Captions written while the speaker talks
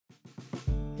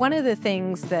One of the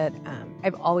things that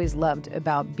I've always loved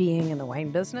about being in the wine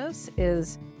business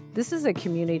is this is a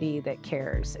community that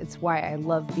cares. It's why I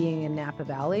love being in Napa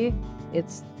Valley.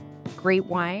 It's great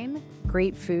wine,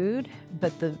 great food,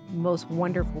 but the most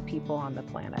wonderful people on the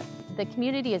planet. The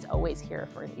community is always here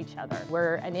for each other.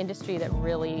 We're an industry that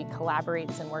really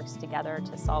collaborates and works together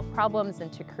to solve problems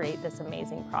and to create this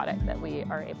amazing product that we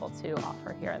are able to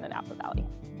offer here in the Napa Valley.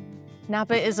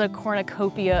 Napa is a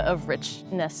cornucopia of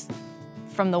richness.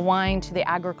 From the wine to the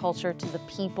agriculture to the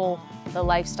people, the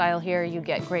lifestyle here. You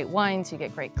get great wines, you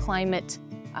get great climate,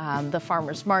 the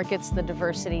farmers markets, the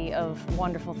diversity of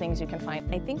wonderful things you can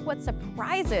find. I think what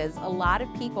surprises a lot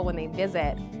of people when they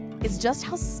visit is just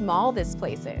how small this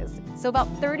place is. So about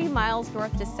 30 miles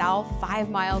north to south, 5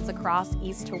 miles across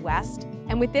east to west.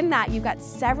 And within that, you've got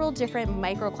several different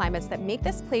microclimates that make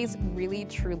this place really,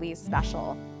 truly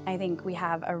special. I think we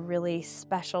have a really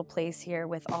special place here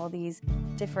with all these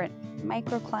different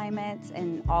microclimates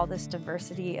and all this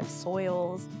diversity of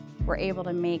soils. We're able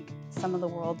to make some of the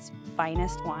world's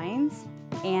finest wines,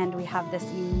 and we have this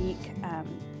unique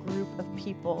group of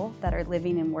people that are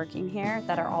living and working here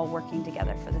that are all working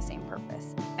together for the same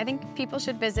purpose. I think people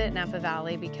should visit Napa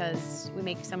Valley because we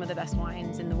make some of the best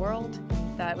wines in the world,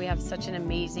 that we have such an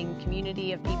amazing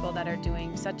community of people that are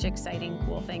doing such exciting,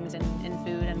 cool things in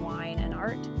food and wine and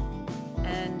art,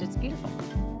 and it's beautiful.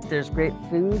 There's great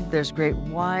food, there's great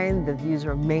wine, the views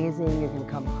are amazing, you can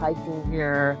come hiking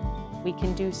here. We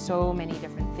can do so many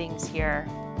different things here,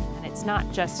 and it's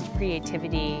not just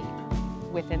creativity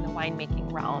within the winemaking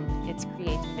realm, it's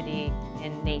creativity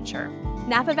in nature.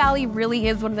 Napa Valley really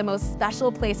is one of the most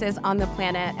special places on the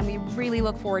planet, and we really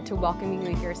look forward to welcoming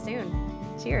you here soon.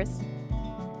 Cheers.